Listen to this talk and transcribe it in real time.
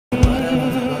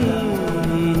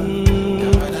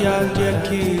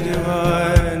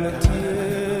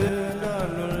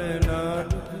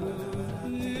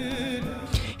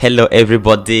Hello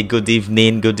everybody, good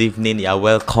evening. Yeah,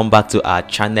 welcome back to our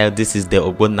channel. This is the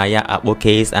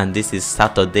Ogbonnaya-Akpokes and this is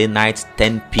Saturday night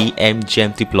 10 p.m.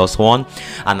 GMT+1,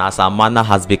 and as our manner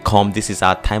has become, this is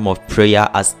our time of prayer.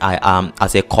 As I am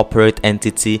as a corporate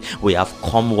entity, we have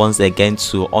come once again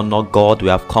to honor God. We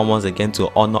have come once again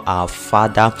to honor our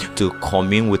Father, to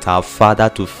commune with our Father,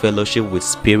 to fellowship with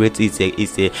Spirit. It's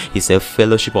a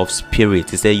fellowship of Spirit.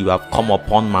 He said, you have come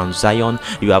upon Mount Zion,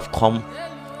 you have come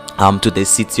to the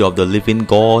city of the living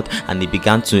God, and he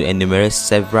began to enumerate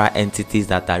several entities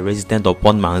that are resident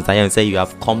upon Mount Zion. He said, you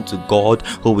have come to God,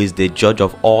 who is the judge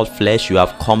of all flesh. You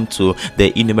have come to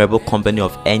the innumerable company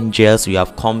of angels. You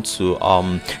have come to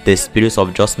the spirits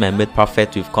of just men made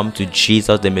perfect. You've come to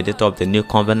Jesus, the mediator of the new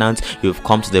covenant. You've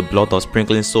come to the blood of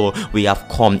sprinkling. So we have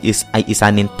come. It's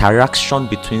an interaction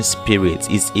between spirits.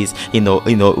 Is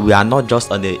we are not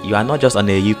just on you are not just on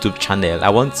a YouTube channel. I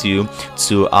want you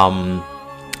to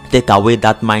take away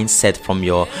that mindset from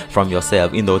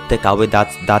yourself. Take away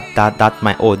that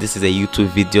mind, oh, this is a YouTube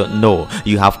video. No,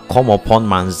 you have come upon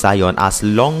Mount Zion. As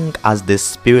long as the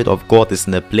Spirit of God is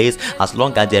in the place, as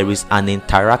long as there is an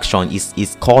interaction,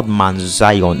 it's called Mount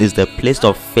Zion. It's the place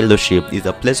of fellowship, it's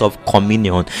the place of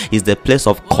communion, it's the place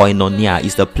of koinonia,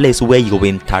 it's the place where you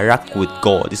interact with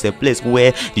God. It's a place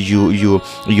where you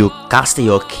cast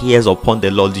your cares upon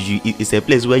the Lord. It's a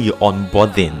place where you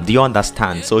unburden. Do you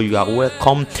understand? So you are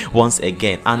welcome once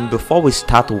again. And before we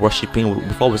start worshiping,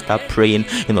 before we start praying,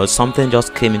 something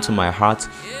just came into my heart,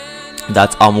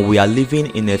 that we are living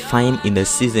in a time, in a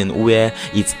season where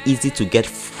it's easy to get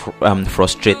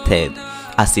frustrated.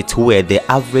 As it were, the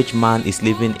average man is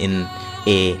living in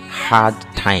a hard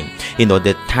time.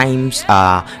 The times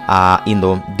are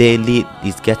daily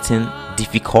is getting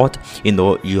difficult.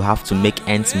 You have to make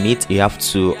ends meet. You have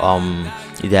to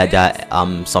there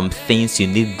are some things you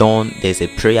need done. There's a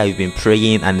prayer you've been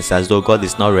praying and it's as though God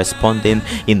is not responding.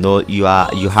 You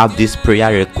have this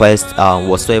prayer request,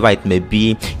 whatsoever it may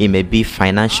be. It may be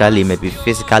financially, it may be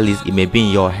physically, it may be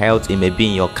in your health, it may be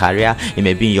in your career, it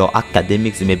may be in your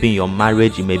academics, it may be in your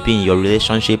marriage, it may be in your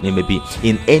relationship, it may be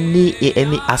in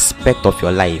any aspect of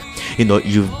your life.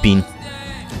 You've been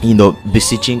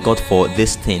beseeching God for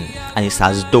this thing, and it's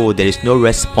as though there is no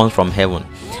response from heaven,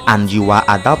 and you are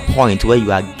at that point where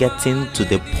you are getting to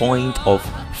the point of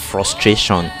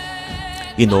frustration.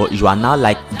 You are now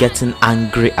like getting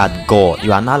angry at God.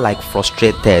 You are now like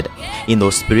frustrated.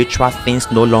 Spiritual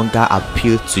things no longer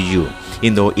appeal to you.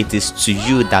 It is to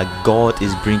you that God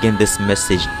is bringing this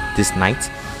message this night.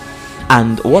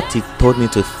 And what he told me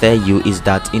to tell you is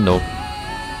that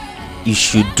you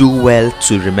should do well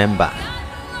to remember.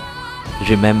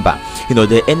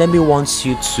 The enemy wants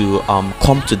you to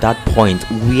come to that point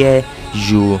where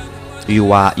you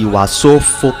are so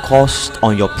focused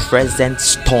on your present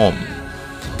storm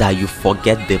that you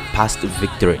forget the past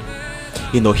victory.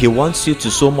 He wants you to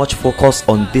so much focus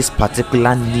on this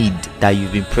particular need that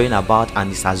you've been praying about, and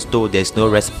it's as though there's no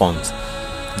response.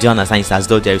 Do you understand? It's as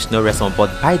though there is no response.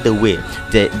 But by the way,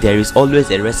 there is always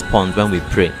a response when we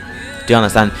pray. Do you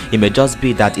understand? It may just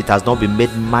be that it has not been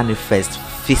made manifest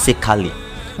physically,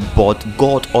 but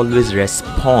God always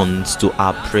responds to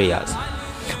our prayers.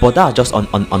 But that's just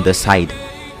on the side.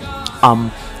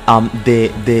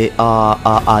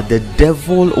 The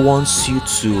devil wants you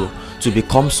to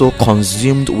become so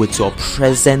consumed with your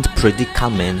present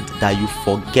predicament that you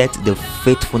forget the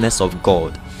faithfulness of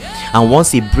God. And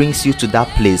once he brings you to that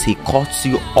place, he cuts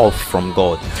you off from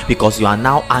God, because you are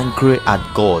now angry at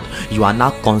God. You are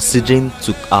now considering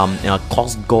to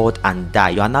curse God and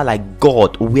die. You are now like,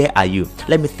 God, where are you?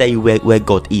 Let me tell you where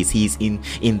God is. He is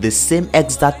in the same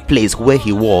exact place where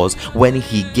he was when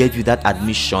he gave you that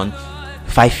admission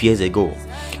 5 years ago.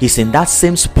 He's in that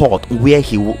same spot where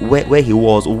he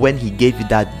was when he gave you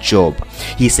that job.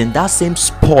 He's in that same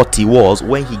spot he was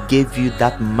when he gave you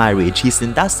that marriage. He's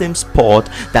in that same spot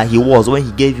that he was when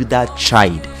he gave you that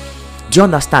child. Do you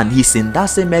understand? He's in that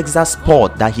same exact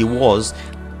spot that he was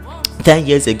 10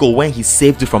 years ago when he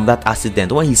saved you from that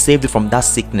accident, when he saved you from that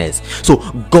sickness. So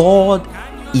God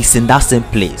is in that same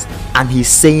place, and he's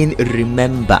saying,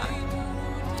 remember,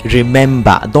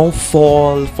 don't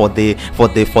fall for the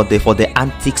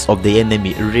antics of the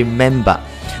enemy. Remember.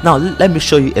 Now let me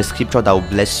show you a scripture that will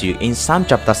bless you. In Psalm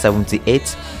chapter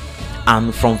 78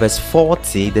 and from verse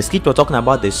 40, the scripture talking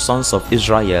about the sons of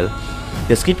Israel,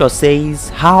 the scripture says,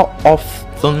 how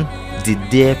often did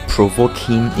they provoke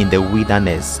him in the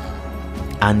wilderness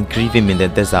and grieve him in the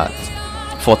desert?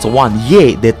 41,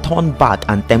 yea, they turned back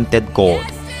and tempted God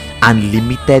and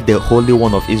limited the Holy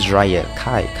One of Israel.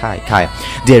 Kai.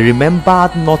 They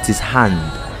remembered not his hand,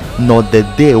 nor the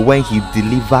day when he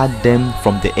delivered them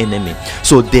from the enemy.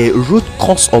 So the root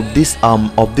cause of this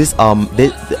of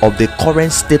the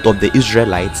current state of the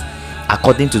Israelites,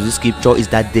 according to the scripture, is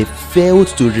that they failed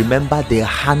to remember the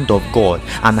hand of God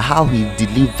and how he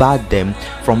delivered them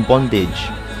from bondage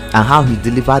and how he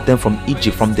delivered them from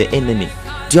Egypt, from the enemy.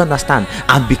 Do you understand?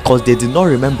 And because they did not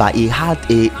remember, it had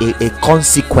a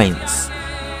consequence.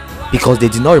 Because they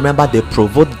did not remember, they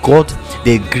provoked God,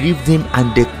 they grieved him,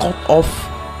 and they cut off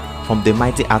from the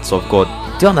mighty acts of God.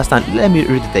 Do you understand? Let me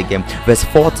read it again. Verse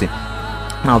 40.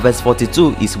 Now verse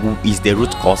 42 is the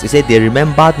root cause. He said they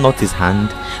remembered not his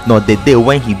hand, nor the day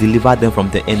when he delivered them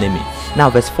from the enemy. Now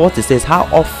verse 40 says, how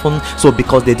often? So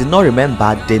because they did not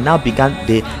remember, they now began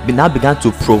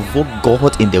to provoke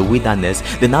God in the wilderness.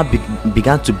 They now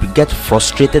began to get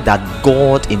frustrated at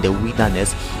God in the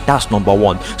wilderness. That's number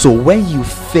one. So when you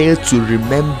fail to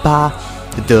remember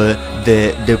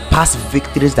the past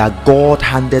victories that God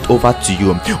handed over to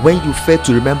you, when you fail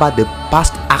to remember the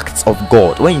past acts of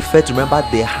God, when you fail to remember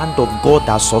the hand of God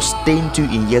that sustained you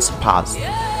in years past,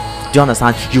 do you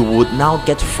understand? You would now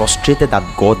get frustrated at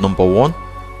God, number one.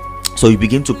 So you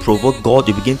begin to provoke God,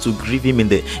 you begin to grieve him in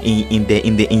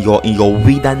your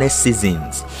wilderness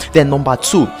seasons. Then number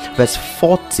two, verse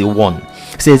 41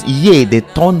 says, yea, they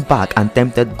turned back and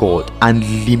tempted God and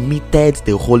limited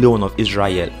the Holy One of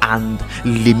Israel, and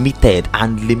limited.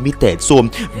 So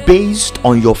based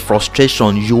on your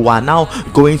frustration, you are now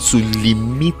going to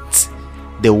limit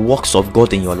the works of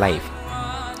God in your life.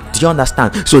 Do you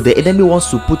understand? So the enemy wants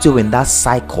to put you in that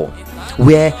cycle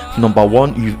where, number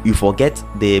one, you forget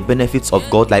the benefits of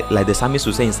God, like the psalmist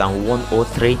will say in Psalm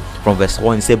 103 from verse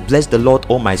 1. He said, bless the Lord,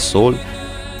 O my soul,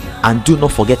 and do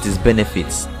not forget his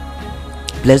benefits.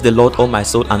 Bless the Lord, O my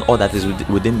soul, and all that is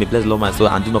within me. Bless the Lord, my soul,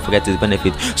 and do not forget his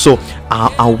benefits. So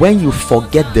and when you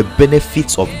forget the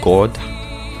benefits of God,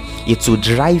 it will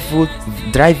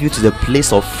drive you to the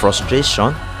place of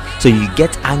frustration. So you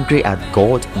get angry at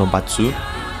God, number two.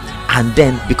 And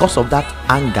then because of that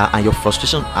anger and your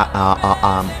frustration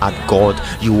at God,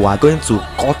 you are going to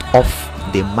cut off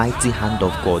the mighty hand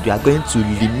of God. You are going to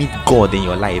limit God in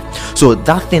your life. So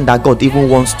that thing that God even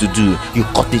wants to do, you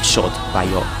cut it short by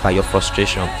your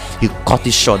frustration. You cut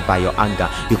it short by your anger.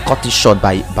 You cut it short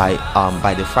by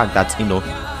the fact that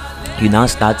you now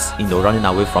start running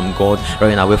away from God,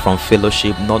 running away from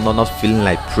fellowship, not feeling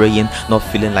like praying, not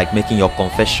feeling like making your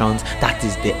confessions. That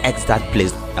is the exact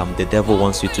place the devil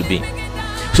wants you to be.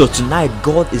 So tonight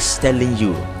God is telling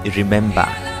you, remember.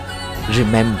 The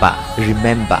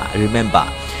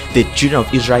children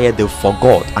of Israel, they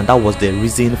forgot, and that was the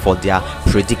reason for their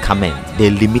predicament. They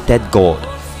limited God.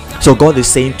 So God is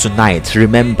saying tonight,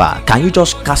 remember. Can you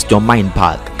just cast your mind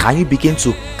back? Can you begin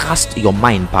to cast your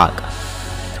mind back?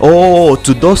 Oh,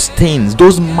 to those things,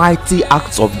 those mighty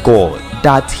acts of God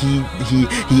that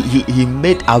he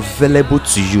made available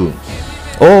to you.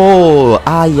 Oh,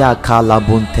 aya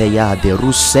kalabunteya de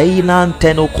ruseinan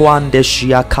tenokwande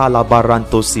shia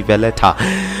kalabaranto siveleta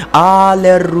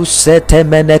ale rusete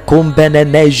mene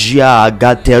kumbenenesia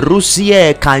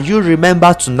gaterusie. Can you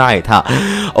remember tonight?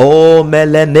 Oh,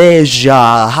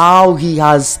 Melanesia, how he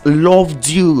has loved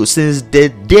you since the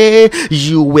day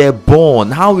you were born,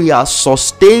 how he has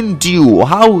sustained you,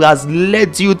 how he has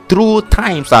led you through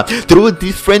times, through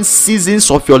different seasons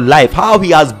of your life, how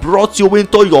he has brought you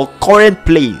into your current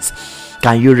place.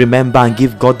 Can you remember and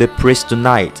give God the praise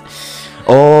tonight?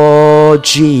 Oh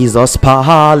Jesus,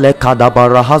 can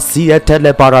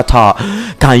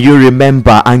you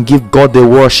remember and give God the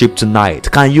worship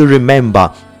tonight? Can you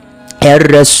remember how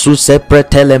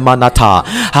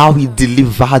he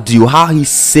delivered you, how he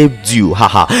saved you,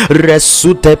 how he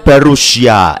saved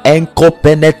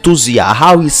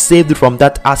you from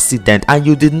that accident, and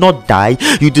you did not die,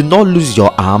 you did not lose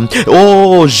your arm.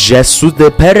 Oh Jesus, the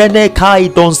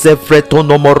perenekai don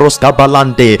sefretonomoroska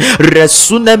balande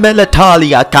resune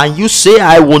meletalia. Can you say,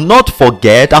 I will not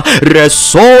forget?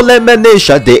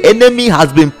 The enemy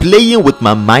has been playing with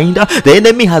my mind, the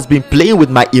enemy has been playing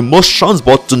with my emotions,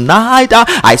 but tonight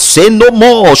I say no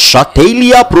more.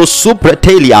 Shatelia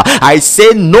prosupretelia. I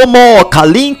say no more.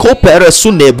 Kalinko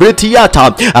peresune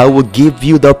bretiata. I will give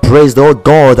you the praise, oh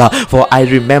God, for I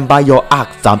remember your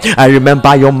acts. I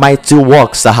remember your mighty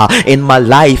works in my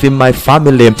life, in my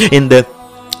family, in the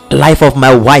life of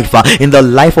my wife, in the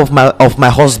life of my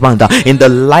husband, in the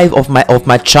life of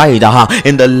my child,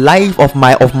 in the life of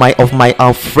my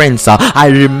friends. I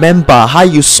remember how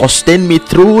you sustained me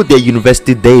through the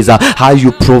university days, how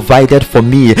you provided for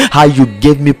me, how you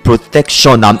gave me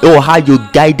protection, oh, how you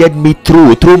guided me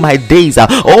through my days.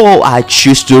 Oh, I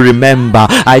choose to remember.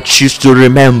 I choose to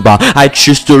remember. I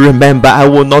choose to remember. I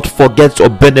will not forget or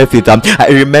benefit. I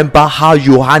remember how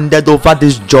you handed over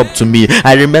this job to me.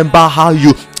 I remember how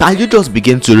you. Can you just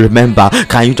begin to remember?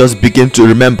 Can you just begin to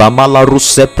remember?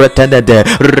 Malaruse pretended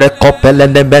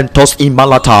recopelementos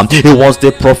imalata. It was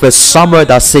the prophet Samuel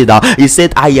that said that. He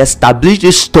said, I established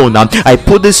this stone. I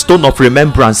put this stone of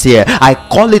remembrance here. I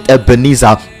call it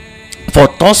Ebenezer. For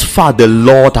thus far the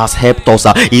Lord has helped us.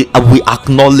 We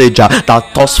acknowledge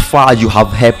that thus far you have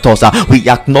helped us. We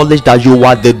acknowledge that you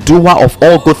are the doer of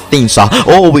all good things.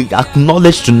 Oh, we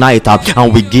acknowledge tonight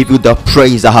and we give you the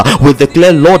praise. We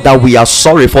declare, Lord, that we are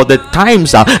sorry for the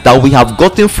times that we have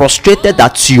gotten frustrated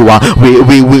at you. We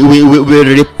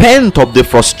repent of the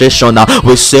frustration.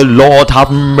 We say, Lord,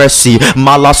 have mercy.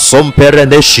 Malasom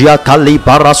pereneshia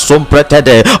kalibara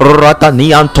sompretede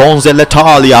ratani antonze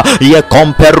letalia ye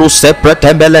comperuse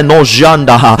pretembele no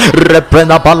janda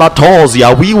reprena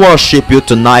balatozia. We worship you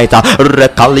tonight.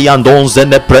 Recaliandonze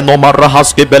ne prenomara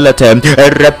haskibelete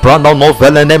reprano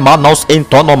novelene manos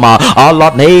intonoma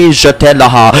ala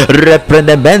nejetelaha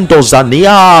reprenemendo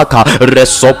zaniaka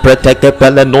resopreteke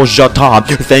pele no jata.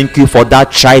 Thank you for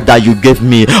that child that you gave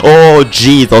me. Oh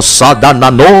Jesus, sadana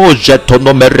no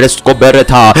jetono meresco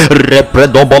bereta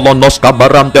repredomolo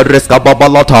noskabaram de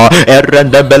reskababalata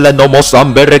erendebele no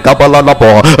mosambere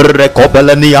kabalalapo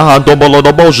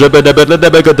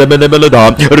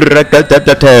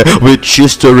we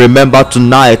choose to remember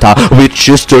tonight. We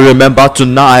choose to remember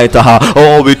tonight.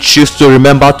 Oh, we choose to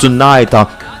remember tonight.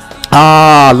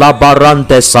 La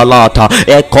barante salata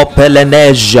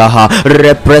ecopeleneja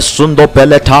represundo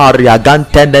peletaria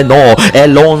ganteneno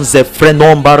elonze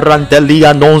frenon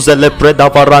barantelia nonze le preda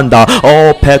varanda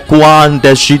oh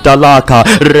pequande shitalaka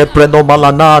repreno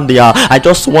malanandia. I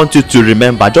just want you to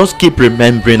remember. Just keep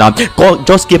remembering. God,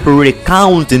 just keep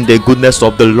recounting the goodness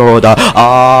of the Lord.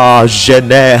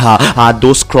 Jeneha,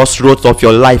 those crossroads of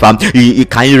your life.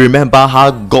 Can you remember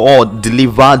how God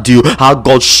delivered you? How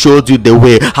God showed you the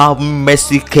way? How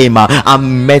mercy came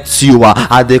and met you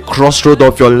at the crossroad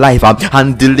of your life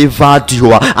and delivered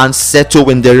you and set you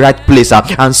in the right place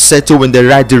and set you in the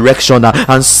right direction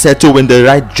and set you in the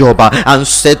right job and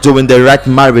set you in the right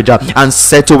marriage and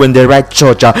set you in the right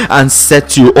church and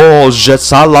set you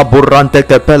jesala burante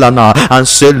kepelana and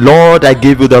say, Lord, I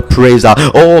give you the praise.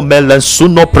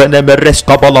 Melensuno prenemeres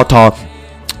kabalata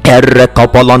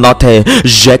Erekapalanate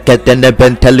Jeketene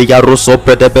Bentelia Russo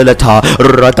Predebeleta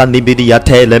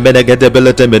Ratanibidiate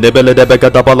Lemenegedebelete Menebele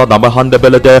Begadabala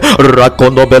Namahandebelete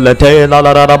Rakonobelete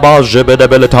Nalaraba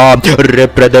Jebedebeleta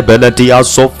Repredebeletia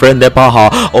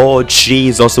Sofrenepaha. Oh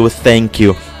Jesus, we thank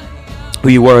you.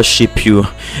 We worship you.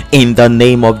 In the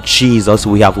name of Jesus,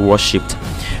 we have worshipped.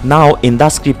 Now, in that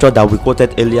scripture that we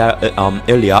quoted earlier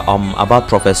about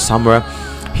Prophet Samuel,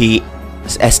 he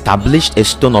established a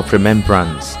stone of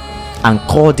remembrance and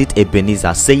called it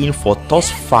Ebenezer, saying, for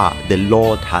thus far the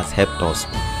Lord has helped us.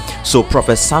 So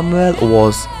Prophet Samuel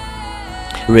was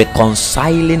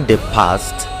reconciling the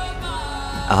past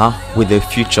with the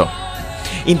future,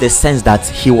 in the sense that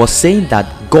he was saying that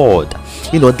God,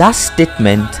 that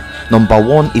statement, number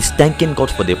one, is thanking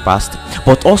God for the past,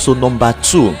 but also number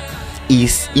two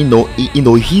is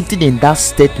hidden in that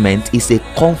statement is a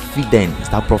confidence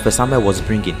that Prophet Samuel was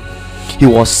bringing. He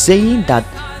was saying that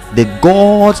the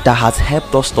God that has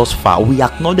helped us thus far, we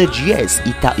acknowledge, yes,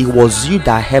 it was you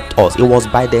that helped us. It was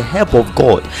by the help of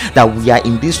God that we are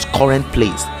in this current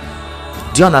place.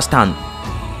 Do you understand?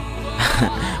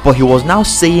 But he was now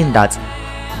saying that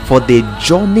for the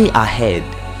journey ahead,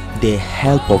 the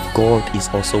help of God is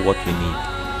also what we need,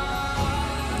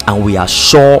 and we are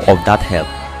sure of that help.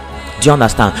 Do you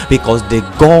understand? Because the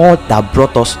God that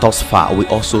brought us thus far will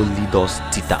also lead us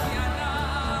thither.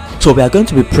 So we are going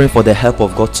to be praying for the help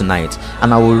of God tonight,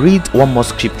 and I will read one more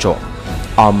scripture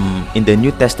in the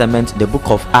New Testament, the book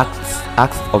of Acts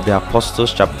of the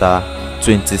Apostles, chapter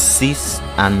 26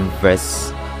 and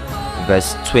verse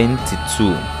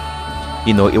 22.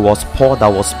 It was Paul that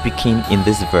was speaking in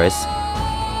this verse,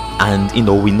 and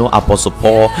we know Apostle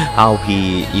Paul, how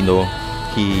he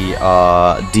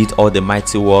did all the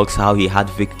mighty works, how he had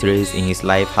victories in his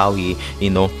life, how he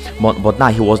but now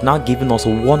he was now giving us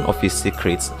one of his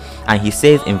secrets, and he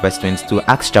says in verse 22,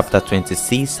 Acts chapter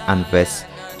 26 and verse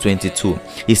 22,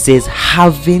 he says,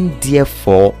 having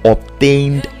therefore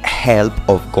obtained help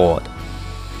of God,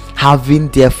 having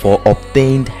therefore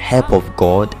obtained help of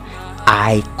God,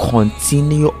 I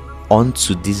continue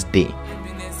unto this day.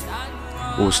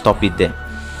 We'll stop it there.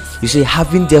 You say,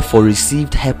 having therefore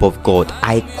received help of God,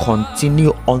 I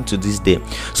continue unto this day.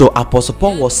 So Apostle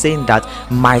Paul was saying that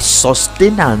my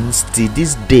sustenance to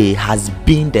this day has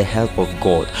been the help of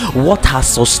God. What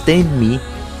has sustained me?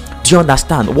 Do you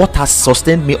understand? What has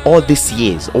sustained me all these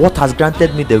years? What has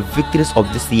granted me the victories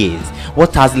of these years?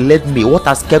 What has led me? What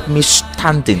has kept me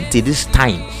standing to this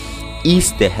time?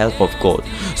 Is the help of God.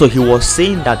 So he was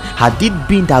saying that had it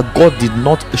been that God did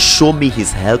not show me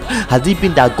his help, had it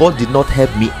been that God did not help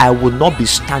me, I would not be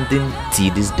standing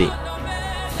till this day.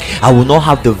 I will not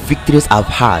have the victories I've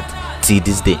had till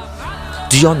this day.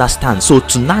 Do you understand? So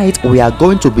tonight we are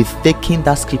going to be taking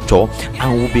that scripture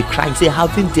and we'll be crying, say,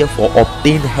 having therefore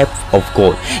obtained help of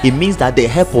God. It means that the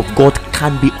help of God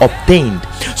can be obtained.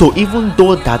 So even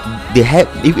though that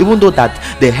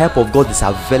the help of God is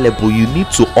available, you need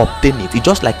to obtain it. It's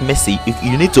just like mercy. If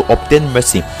you need to obtain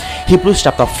mercy, Hebrews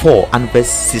chapter 4 and verse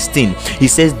 16, he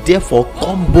says, therefore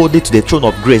come boldly to the throne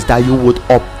of grace that you would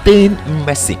obtain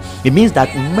mercy. It means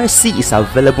that mercy is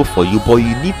available for you, but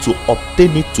you need to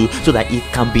obtain it too, so that it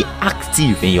can be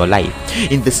active in your life.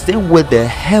 In the same way, the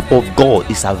help of God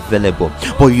is available,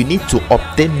 but you need to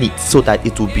obtain it so that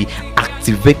it will be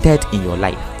activated in your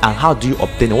life. And how do you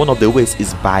obtain it? One of the ways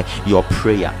is by your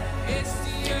prayer.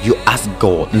 You ask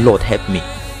God, Lord, help me.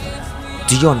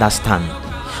 Do you understand?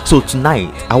 So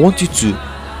tonight I want you to,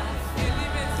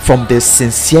 from the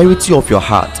sincerity of your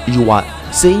heart, you are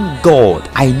saying, God,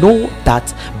 I know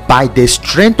that by the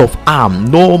strength of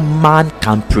arm no man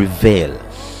can prevail.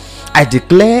 I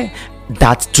declare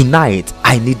that tonight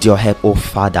I need your help, oh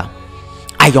Father.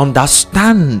 I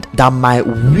understand that my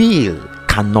will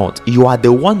cannot. You are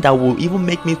the one that will even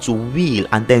make me to will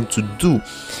and then to do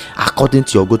according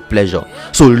to your good pleasure.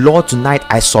 So Lord, tonight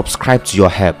I subscribe to your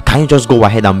help. Can you just go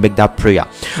ahead and make that prayer?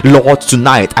 Lord,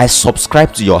 tonight I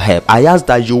subscribe to your help. I ask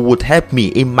that you would help me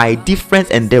in my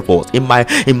different endeavors, in my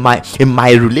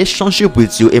relationship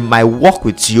with you, in my work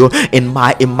with you, in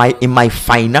my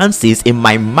finances, in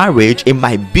my marriage, in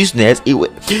my business,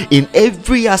 in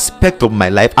every aspect of my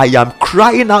life. I am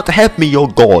crying out, help me, your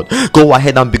God. Go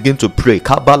ahead and begin to pray.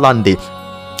 Kabalande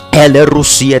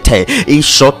Elerusiete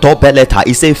Ishotobeleta.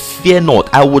 He said, fear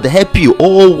not, I would help you,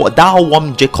 oh thou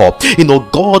warm Jacob. You know,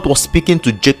 God was speaking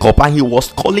to Jacob and he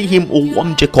was calling him oh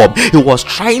warm Jacob. He was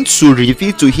trying to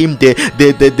reveal to him the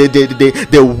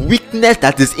weakness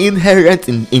that is inherent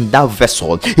in that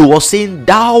vessel. He was saying,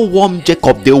 thou warm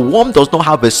Jacob, the worm does not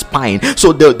have a spine,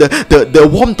 so the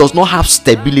worm does not have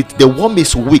stability, the worm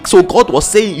is weak. So God was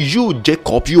saying, you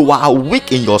Jacob, you are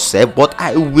weak in yourself, but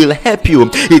I will help you.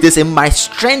 It is in my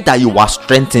strength that you are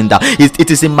strengthened. It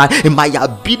is in my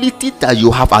ability that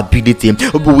you have ability.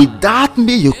 But without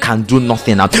me you can do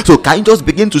nothing. So can you just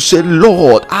begin to say,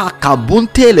 Lord,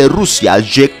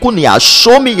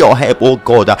 show me your help, oh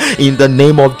God, in the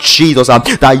name of Jesus,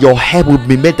 that your help will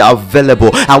be made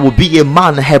available. I will be a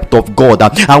man helped of God.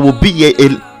 I will be a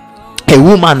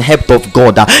woman helped of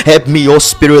God. Help me, O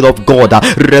Spirit of God.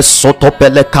 Resoto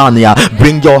pelekania,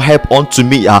 bring your help unto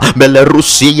me.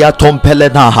 Belerusia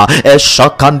tompelena,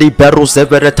 eshakandi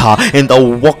berusevereta, in the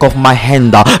work of my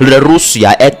hand.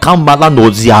 Lerusia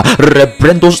ekamalanozia,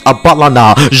 rebrendos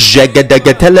abalana,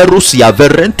 jegedegetele rusia,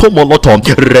 verento moloto,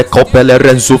 recopele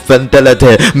renzu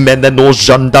fendelete, meneno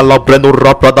jandala breno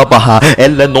rapradabaha,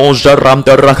 eleno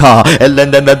jaramderaka,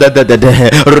 elenededede,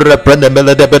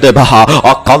 reprenemele debedebaha,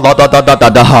 akalada help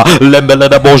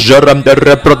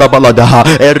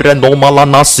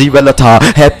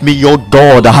me, your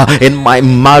God, in my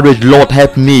marriage, Lord,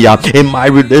 help me in my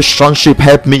relationship,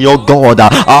 help me, your God,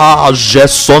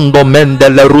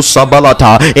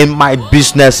 in my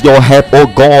business, your help, oh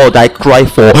God, I cry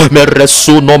for.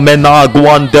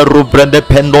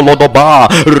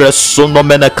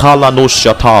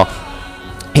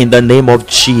 In the name of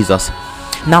Jesus.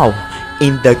 Now,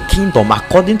 in the kingdom,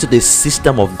 according to the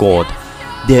system of God,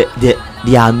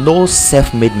 there are no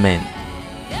self-made men.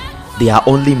 There are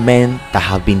only men that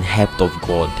have been helped of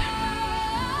God.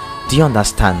 Do you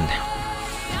understand?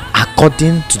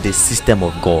 According to the system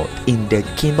of God, in the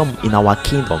kingdom, in our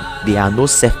kingdom, there are no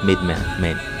self-made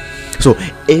men. So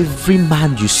every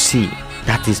man you see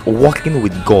that is working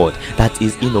with God, that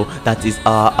is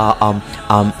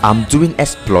doing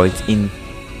exploits in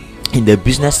the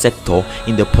business sector,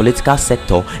 in the political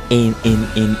sector, in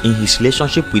his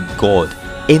relationship with God,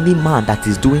 any man that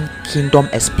is doing kingdom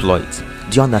exploits,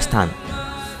 do you understand,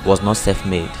 was not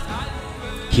self-made.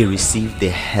 He received the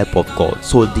help of God.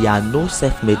 So there are no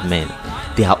self-made men.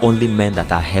 There are only men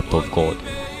that are helped of God.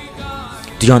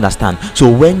 Do you understand?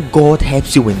 So when God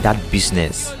helps you in that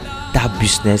business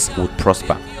will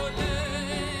prosper.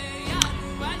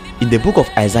 In the book of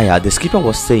Isaiah, the scripture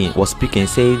was speaking,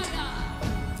 said,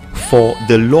 "For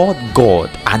the Lord God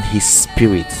and his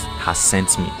spirit has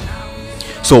sent me."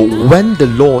 So when the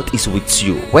Lord is with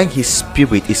you, when his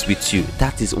spirit is with you,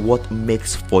 that is what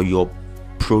makes for your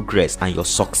progress and your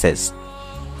success.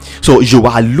 So you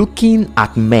are looking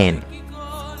at men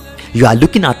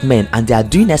and they are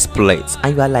doing exploits,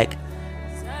 and you are like,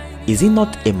 is he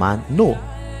not a man? No,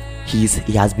 he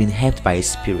has been helped by his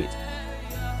spirit.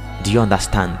 Do you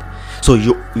understand? So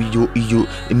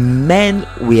men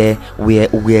were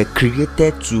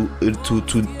created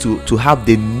to have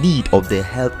the need of the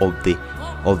help of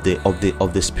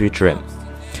the spirit realm.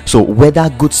 So whether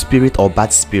good spirit or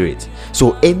bad spirit,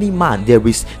 so any man, there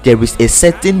is a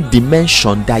certain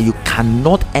dimension that you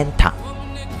cannot enter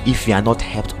if you are not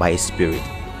helped by a spirit.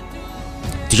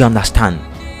 Do you understand?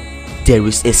 There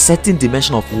is a certain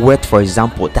dimension of wealth, for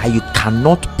example, that you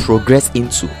cannot progress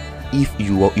into if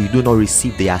you do not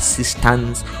receive the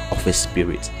assistance of a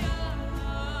spirit.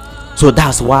 So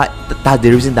that's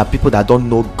the reason that people that don't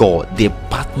know God, they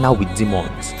partner with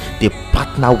demons, they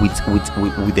partner with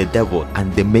the devil,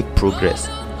 and they make progress.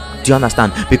 Do you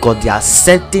understand? Because there are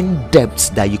certain depths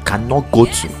that you cannot go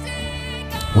to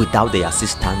without the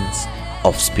assistance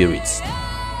of spirits.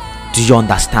 Do you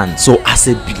understand? So as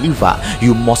a believer,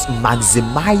 you must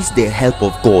maximize the help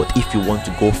of God if you want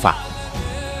to go far.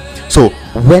 So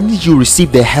when you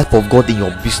receive the help of God in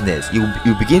your business, you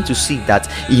begin to see that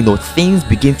things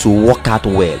begin to work out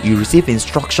well. You receive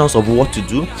instructions of what to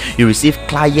do, you receive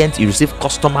clients, you receive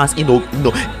customers.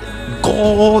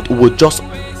 God will just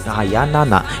imagine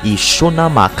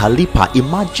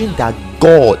that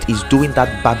God is doing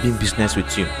that barbing business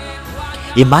with you.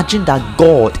 Imagine that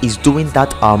God is doing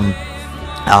that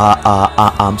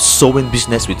sewing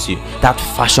business with you, that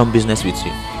fashion business with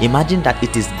you. Imagine that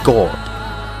it is God.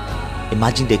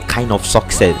 Imagine the kind of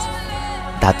success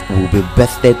that will be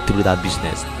birthed through that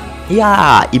business.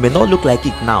 Yeah, it may not look like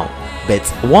it now, but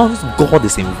once God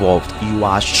is involved, you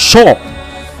are sure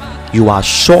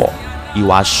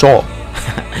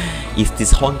it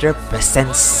is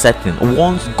 100% certain.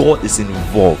 Once God is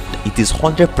involved, it is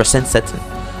 100% certain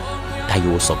that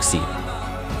you will succeed.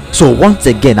 So once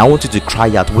again, I want you to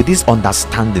cry out with this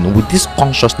understanding, with this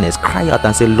consciousness. Cry out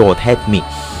and say, Lord, help me.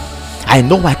 I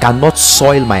know I cannot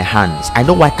soil my hands. I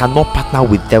know I cannot partner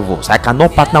with devils. I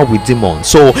cannot partner with demons.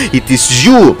 So it is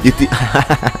you.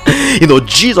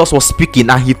 Jesus was speaking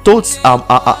and he told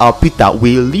Peter,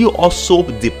 will you also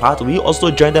depart? Will you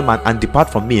also join them and depart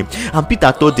from me? And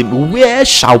Peter told him, where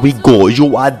shall we go?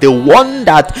 You are the one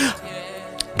that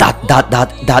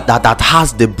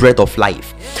has the bread of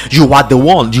life. You are the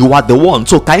one.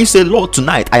 So can you say, Lord,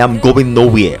 tonight I am going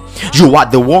nowhere? You are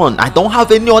the one. I don't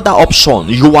have any other option.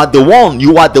 You are the one.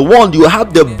 You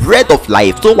have the bread of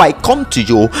life. So I come to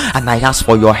you and I ask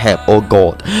for your help. Oh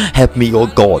God, help me, oh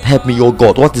God, help me, oh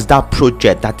God. What is that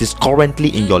project that is currently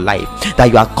in your life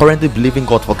that you are currently believing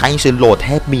God for? Can you say, Lord,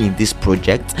 help me in this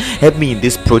project? Help me in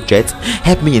this project.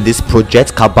 Help me in this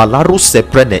project. Kabalaru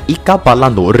seprene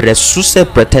ikabalano resuse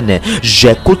pretene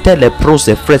jekute le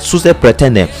prose fresuse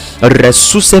pretene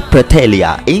resuse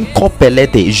pretelia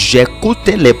inkopelete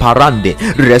jekute le parande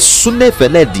resune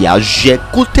veledia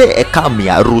jekute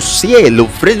ekamia rusie lo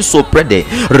frenso prede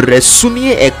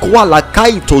resunie ekwala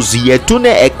kaito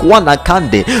zietune ekwana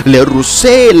kande le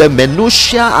ruse le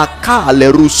menusia aka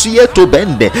le rusie to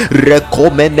bende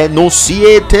rekomene no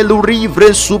siete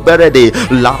lurivre suberede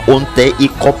la onte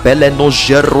ikopele no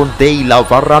geronde la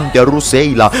varande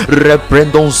ruseila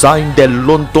reprendon zain de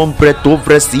london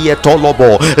pretovre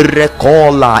sietolobo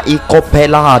recola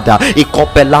icopelada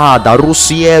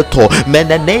rusieto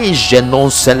meneneje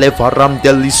non se levaram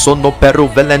delisono peru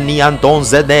velenian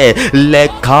donzene le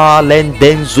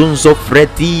calendenzunzo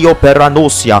fretio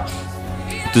peranosia.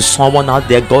 To someone out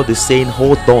there, God is saying,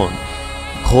 hold on,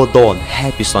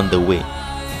 help is on the way.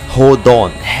 Hold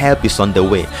on, help is on the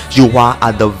way. You are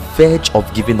at the verge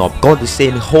of giving up. God is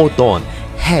saying, hold on,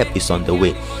 help is on the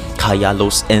way.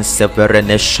 Kayalos en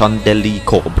severene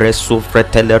chandelico bresu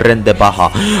fretele rende baha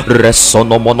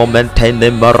resono monumente ne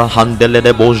marahandele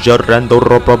de boja rendo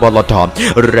robabalata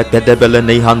rekede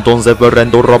belene handon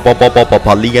severendo robababa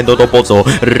paliendo do bozo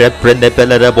reprende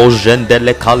pele de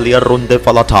bojendele kalia runde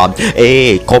falata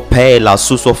copela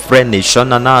susofrene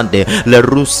shananande le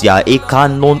Russia e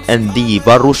canon endi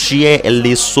varushie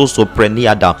eli suso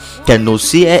preniada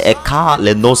kenusie e ka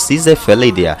le nosize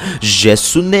feledia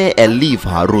jesune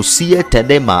eliva rus rusie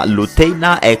tenema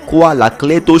lutena equa la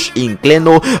kletos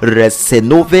incleno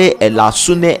resenove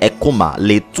elasune ekuma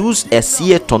letus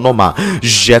esie tonoma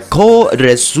jeko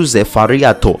resuze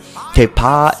fariato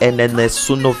kepa enene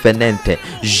suno venente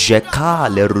jeka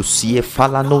le rusie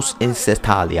falanos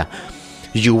incestalia.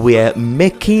 You were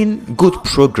making good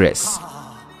progress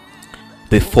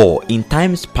before. In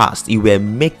times past, you were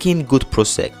making good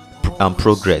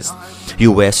progress.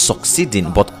 You were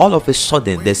succeeding, but all of a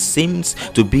sudden there seems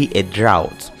to be a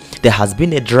drought. There has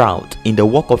been a drought in the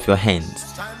work of your hands.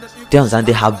 And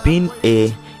there have been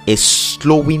a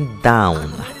slowing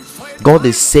down. God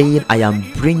is saying, I am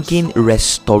bringing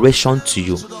restoration to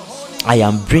you. I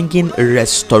am bringing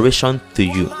restoration to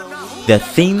you. The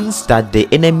things that the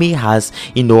enemy has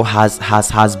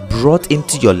brought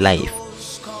into your life,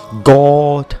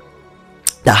 God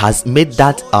that has made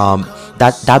that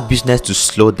business to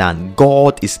slow down,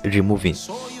 God is removing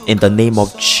in the name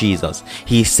of Jesus.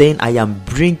 He is saying, I am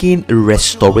bringing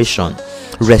restoration.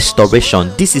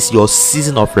 This is your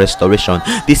season of restoration.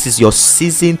 This is your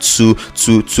season to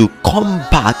come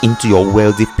back into your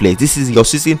wealthy place. This is your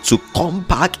season to come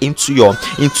back into your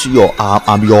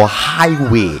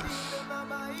highway.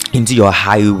 Into your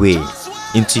highway.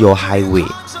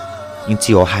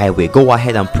 Go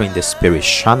ahead and pray in the spirit.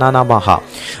 Shanana maha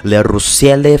le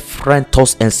rusiele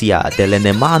frentos ensia de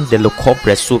leneman de lo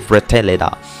cobre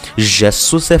suvreteleda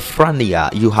Jesus frania.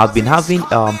 You have been having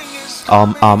a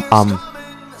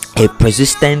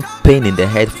persistent pain in the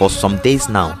head for some days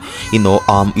now.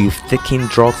 You've taken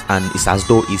drugs and it's as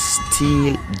though it's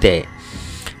still there.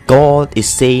 God is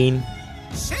saying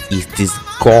it is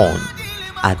gone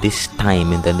at this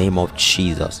time in the name of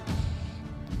Jesus.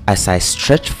 As I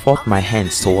stretch forth my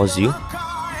hands towards you,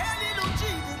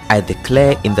 I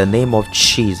declare in the name of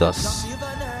Jesus,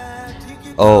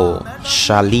 oh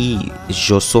Shali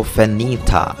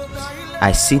Josephanita,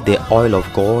 I see the oil of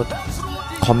God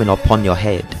coming upon your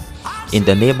head. In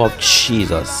the name of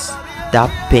Jesus, that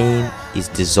pain is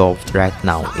dissolved right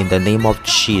now. In the name of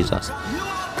Jesus,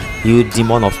 you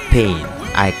demon of pain,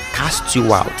 I cast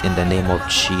you out in the name of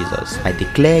Jesus. I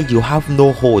declare you have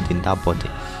no hold in that body.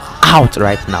 Out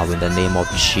right now in the name of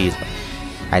Jesus.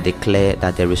 I declare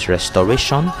that there is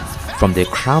restoration from the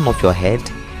crown of your head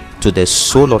to the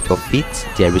sole of your feet.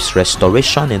 There is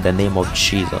restoration in the name of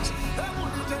Jesus.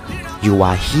 You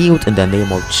are healed in the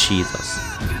name of Jesus.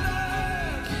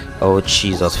 Oh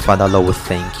Jesus, Father Lord, we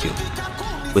thank you.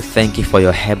 We thank you for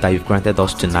your help that you've granted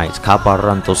us tonight.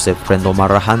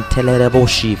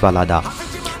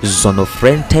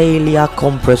 Zonofrentelia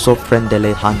compresso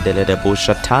frendele handele de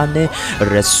boshatane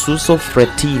resuso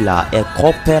fretila e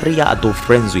coperia do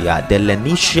frenzia de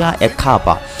lenicia e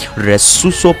capa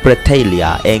resuso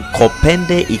pretelia e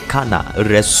copende icana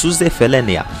resuse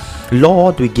felenia.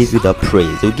 Lord, we give you the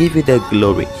praise, we give you the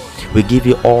glory, we give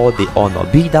you all the honor.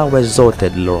 Be thou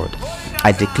exalted, Lord.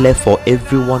 I declare for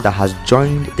everyone that has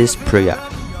joined this prayer,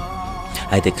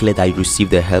 I declare that you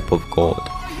receive the help of God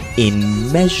in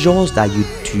measures that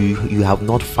you have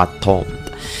not fathomed.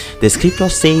 The scripture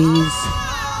says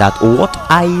that what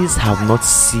eyes have not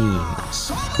seen,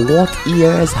 what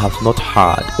ears have not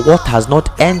heard, what has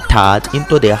not entered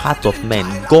into the heart of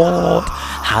men, God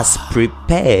has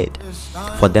prepared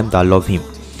for them that love him.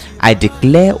 I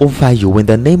declare over you in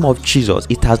the name of Jesus,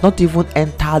 it has not even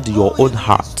entered your own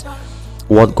heart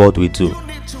what God will do.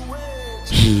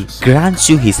 He grants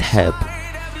you his help.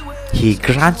 He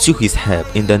grants you his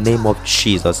help in the name of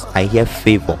Jesus. I hear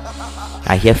favor.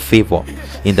 I hear favor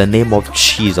in the name of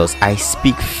Jesus. I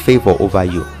speak favor over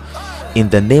you in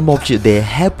the name of Jesus. The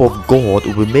help of God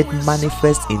will be made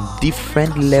manifest in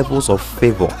different levels of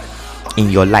favor in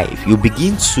your life. You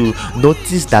begin to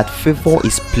notice that favor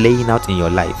is playing out in your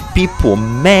life. People,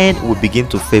 men will begin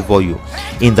to favor you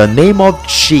in the name of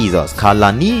Jesus.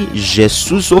 Kalani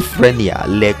Jesusofrenia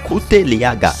lekute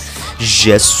liaga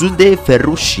Jesude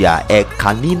Ferucia e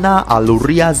Canina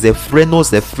Aluria Zefreno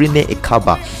Zefrine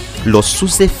Ekaba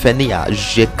Losuse Fenia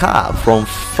Jeka from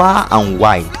far and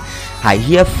wide. I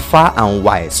hear far and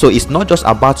wide. So it's not just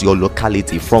about your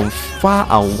locality. From far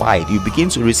and wide, you begin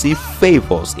to receive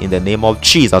favors in the name of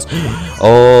Jesus.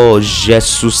 Oh,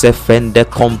 Jesus fende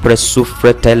compresu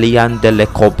fretelian de le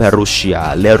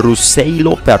coperucia le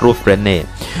ruseilo perufrene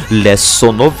le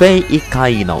sonove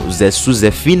ikaino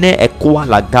zesuzefine equa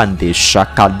la gande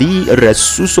shakadi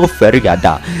resuso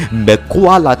feriada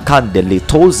mekua la cande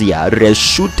litosia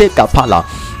reshute kapala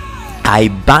I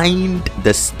bind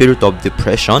the spirit of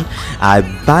depression. I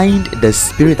bind the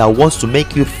spirit that wants to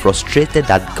make you frustrated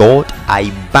at God.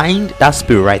 I bind that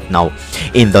spirit right now.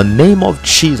 In the name of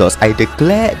Jesus, I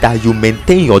declare that you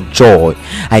maintain your joy.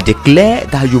 I declare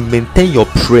that you maintain your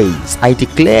praise. I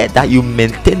declare that you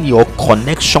maintain your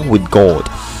connection with God.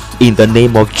 In the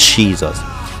name of Jesus.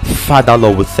 Father,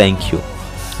 Lord, we thank you.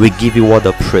 We give you all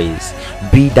the praise.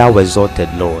 Be thou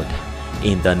exalted, Lord.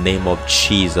 In the name of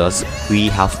Jesus, we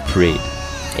have prayed.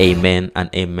 Amen and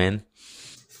amen.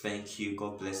 Thank you.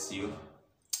 God bless you.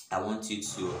 I want you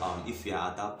to, if you are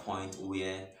at that point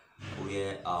where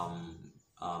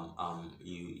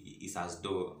you, it's as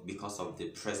though because of the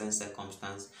present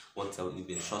circumstance, what you've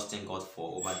been trusting God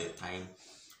for over the time,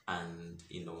 and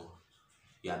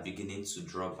you are beginning to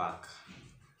draw back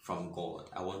from God.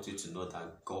 I want you to know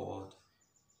that God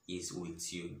is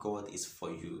with you. God is for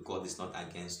you. God is not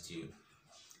against you.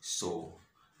 So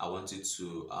I want you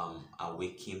to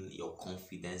awaken your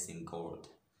confidence in God.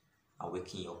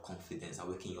 Awaken your confidence.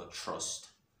 Awaken your trust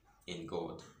in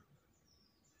God.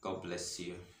 God bless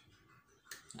you.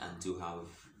 And do have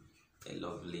a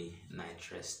lovely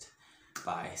night rest.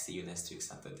 Bye. See you next week,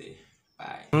 Saturday.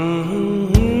 Bye.